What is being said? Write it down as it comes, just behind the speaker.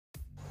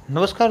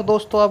नमस्कार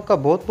दोस्तों, आपका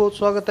बहुत बहुत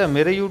स्वागत है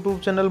मेरे YouTube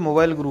चैनल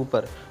मोबाइल गुरु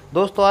पर।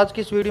 दोस्तों, आज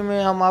की इस वीडियो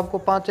में हम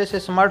आपको 5 ऐसे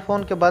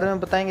स्मार्टफोन के बारे में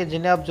बताएंगे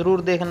जिन्हें आप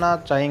ज़रूर देखना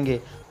चाहेंगे।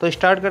 तो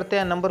स्टार्ट करते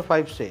हैं नंबर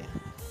 5 से।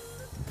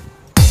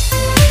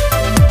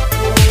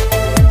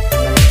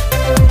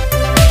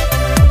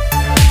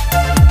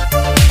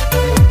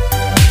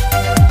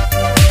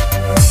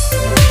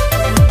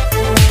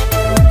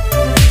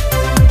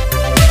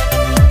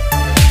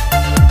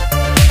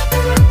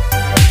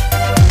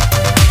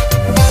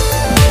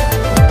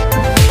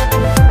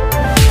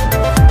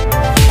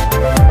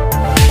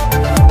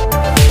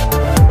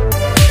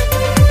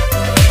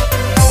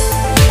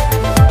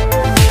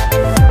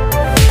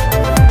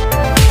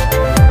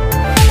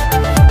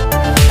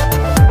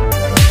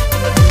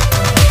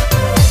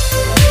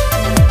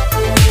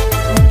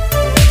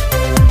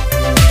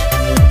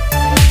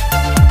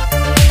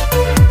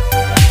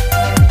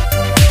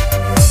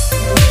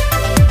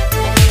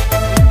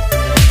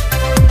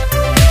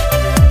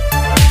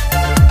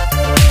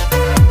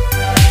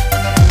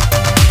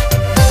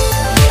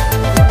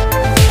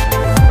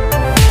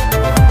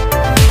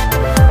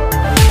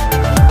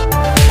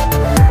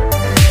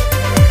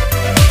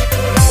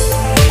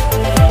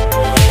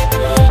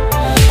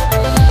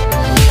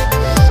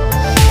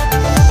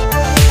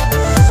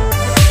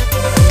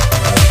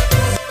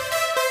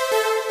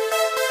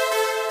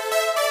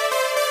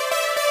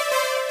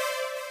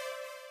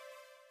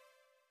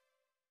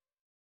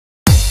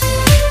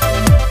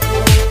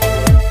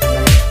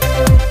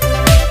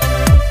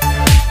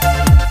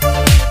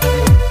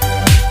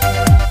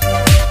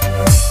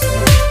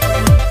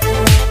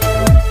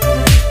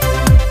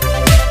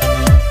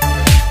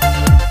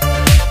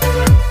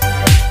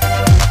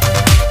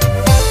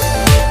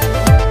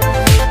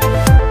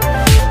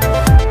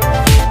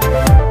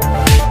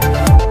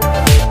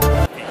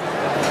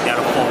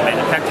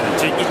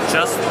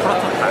 Just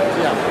prototype.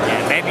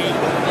 Yeah, maybe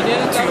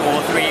 2 or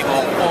 3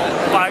 or 4,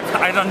 5.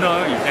 I don't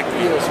know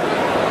exactly.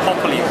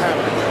 Hopefully.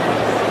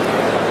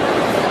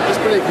 It's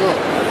pretty cool.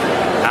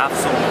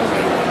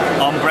 Absolutely.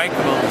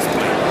 Unbreakable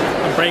display.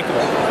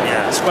 Unbreakable.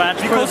 Yeah. Scratch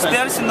because proof.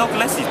 there is no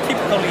glasses.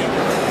 Typically,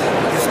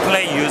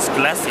 display use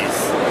glasses.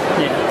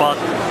 Yeah.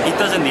 But it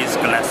doesn't need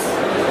glass.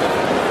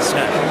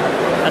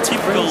 A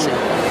typical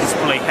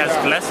display has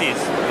glasses,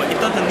 but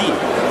it doesn't need.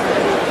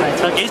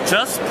 It's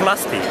just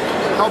plastic.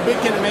 How big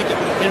can it make it?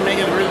 Can it make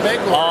it really big?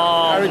 Or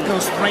are it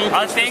constrained to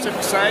I a think-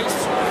 specific size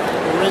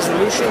or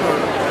resolution? Or?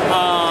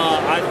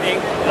 I think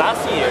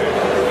last year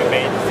we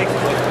made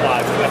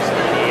 6.5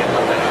 flexibility and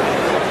all that.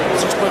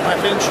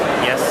 6.5 inch?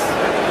 Yes.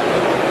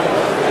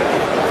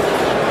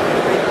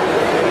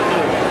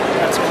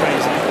 That's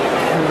crazy.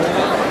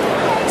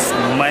 It's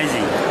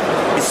amazing.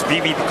 It's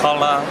vivid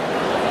color.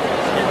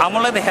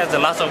 AMOLED has a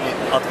lot of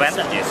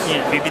advantages.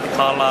 Yeah. Vivid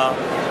color,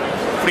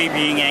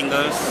 previewing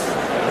angles,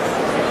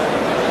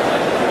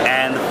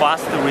 and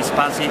fast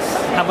responses.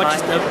 How much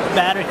is the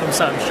battery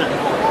consumption?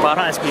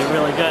 Price be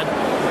really good.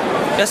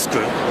 That's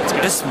good.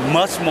 It's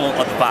much more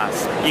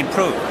advanced,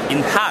 improved,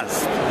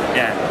 enhanced,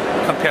 yeah,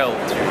 compared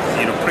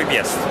to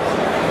previous.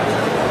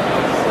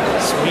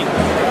 Sweet.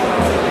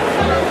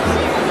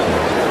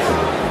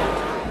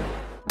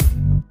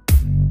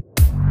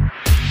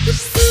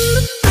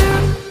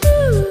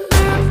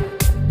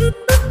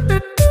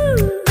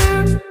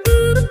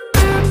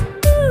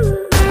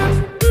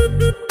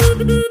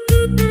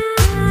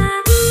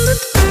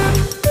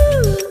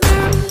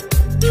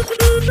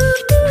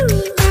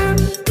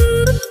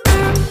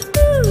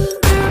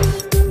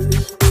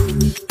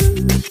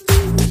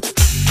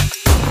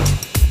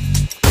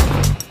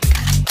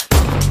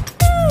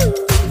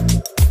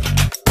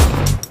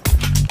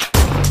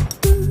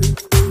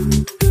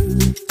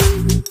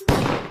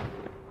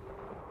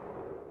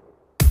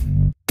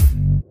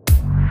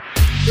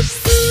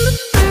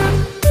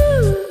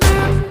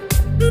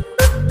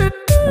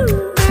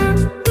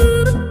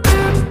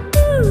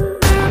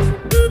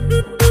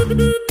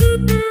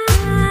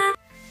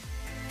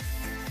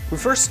 We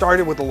first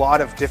started with a lot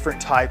of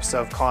different types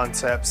of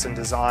concepts and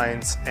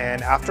designs,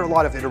 and after a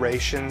lot of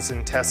iterations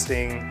and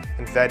testing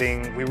and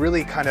vetting, we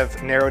really kind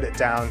of narrowed it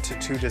down to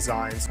 2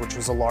 designs, which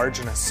was a large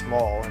and a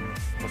small, and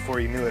before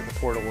you knew it, the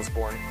Portal was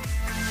born.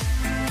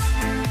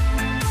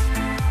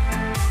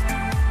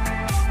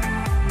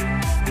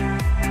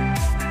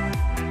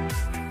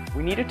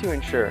 We needed to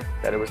ensure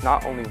that it was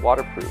not only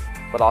waterproof,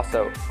 but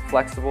also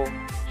flexible,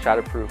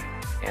 shadowproof,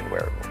 and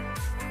wearable.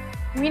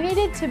 We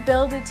needed to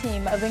build a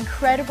team of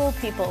incredible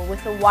people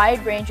with a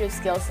wide range of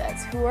skill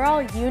sets who are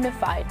all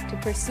unified to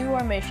pursue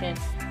our mission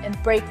and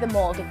break the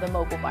mold of the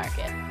mobile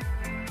market.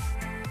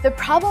 The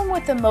problem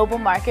with the mobile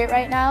market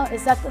right now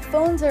is that the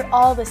phones are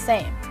all the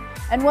same,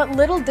 and what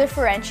little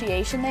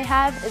differentiation they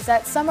have is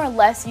that some are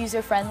less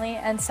user-friendly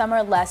and some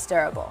are less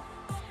durable.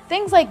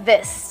 Things like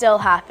this still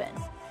happen,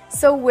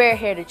 so we're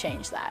here to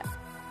change that.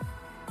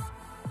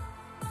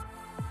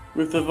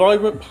 With the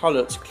vibrant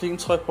palette, clean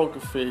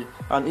typography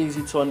and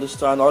easy to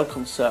understand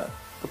icon set,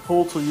 the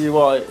Portal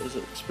UI is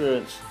an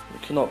experience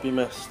that cannot be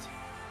missed.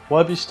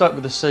 Why be stuck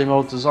with the same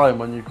old design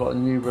when you've got a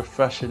new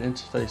refreshing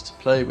interface to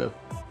play with?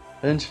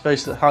 An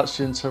interface that helps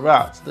you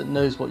interact, that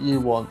knows what you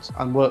want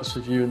and works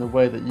with you in the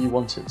way that you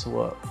want it to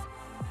work.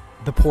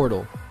 The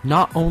Portal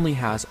not only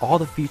has all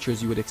the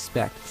features you would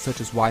expect,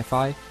 such as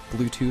Wi-Fi,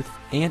 Bluetooth,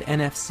 and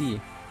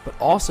NFC, but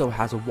also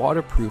has a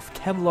waterproof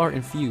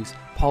Kevlar-infused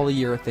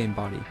polyurethane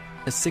body,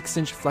 a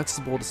 6-inch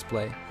flexible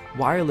display,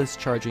 wireless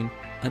charging,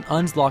 an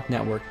unlocked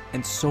network,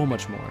 and so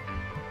much more.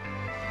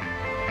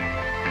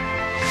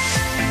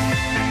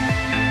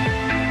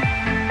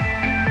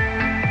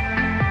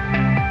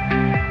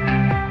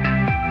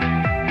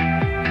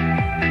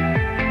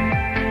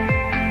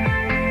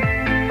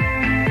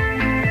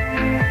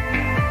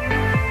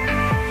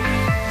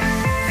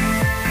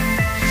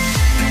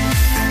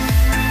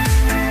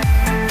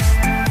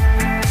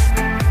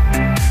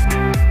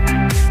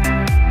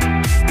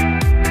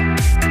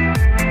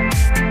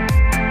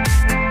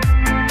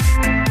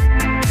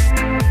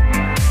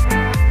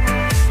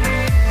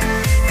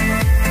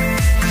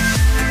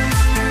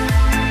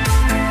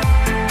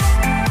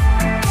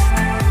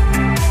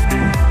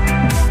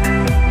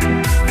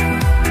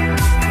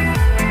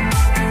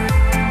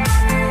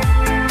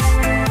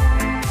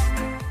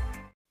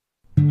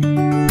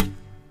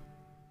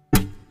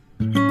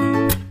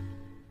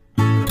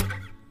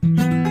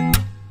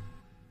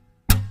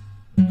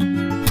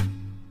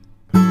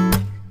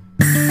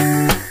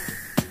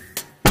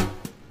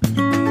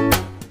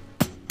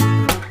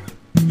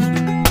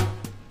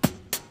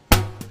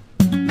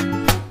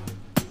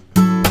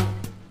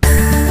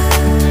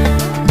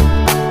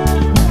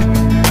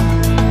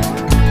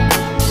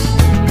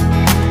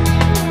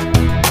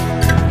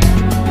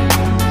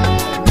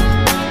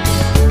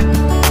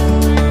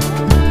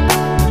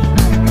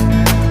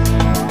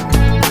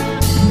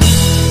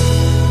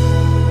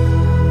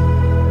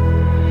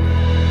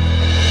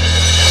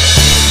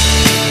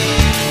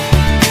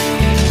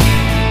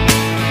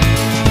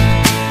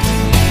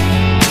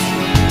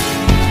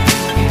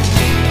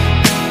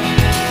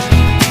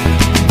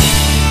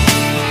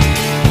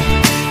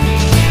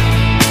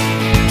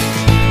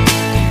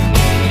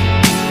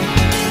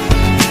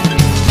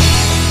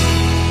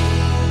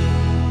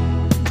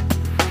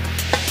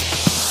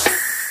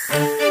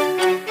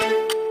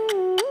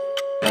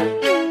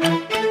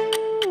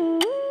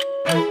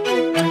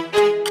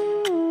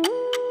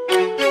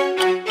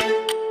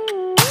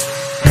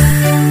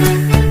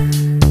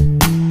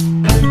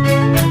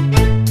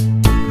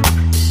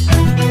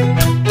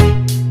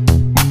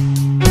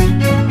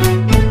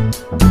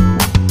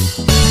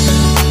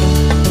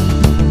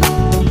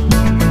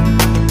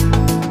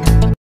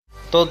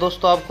 तो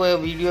दोस्तों आपको ये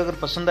video अगर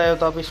पसंद आया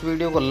तो आप इस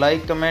वीडियो को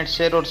लाइक, कमेंट,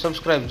 शेयर और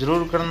सब्सक्राइब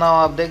जरूर करना।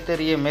 आप देखते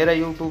रहिए मेरा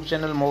यूट्यूब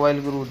चैनल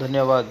मोबाइल गुरु।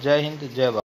 धन्यवाद। जय हिंद, जय भारत।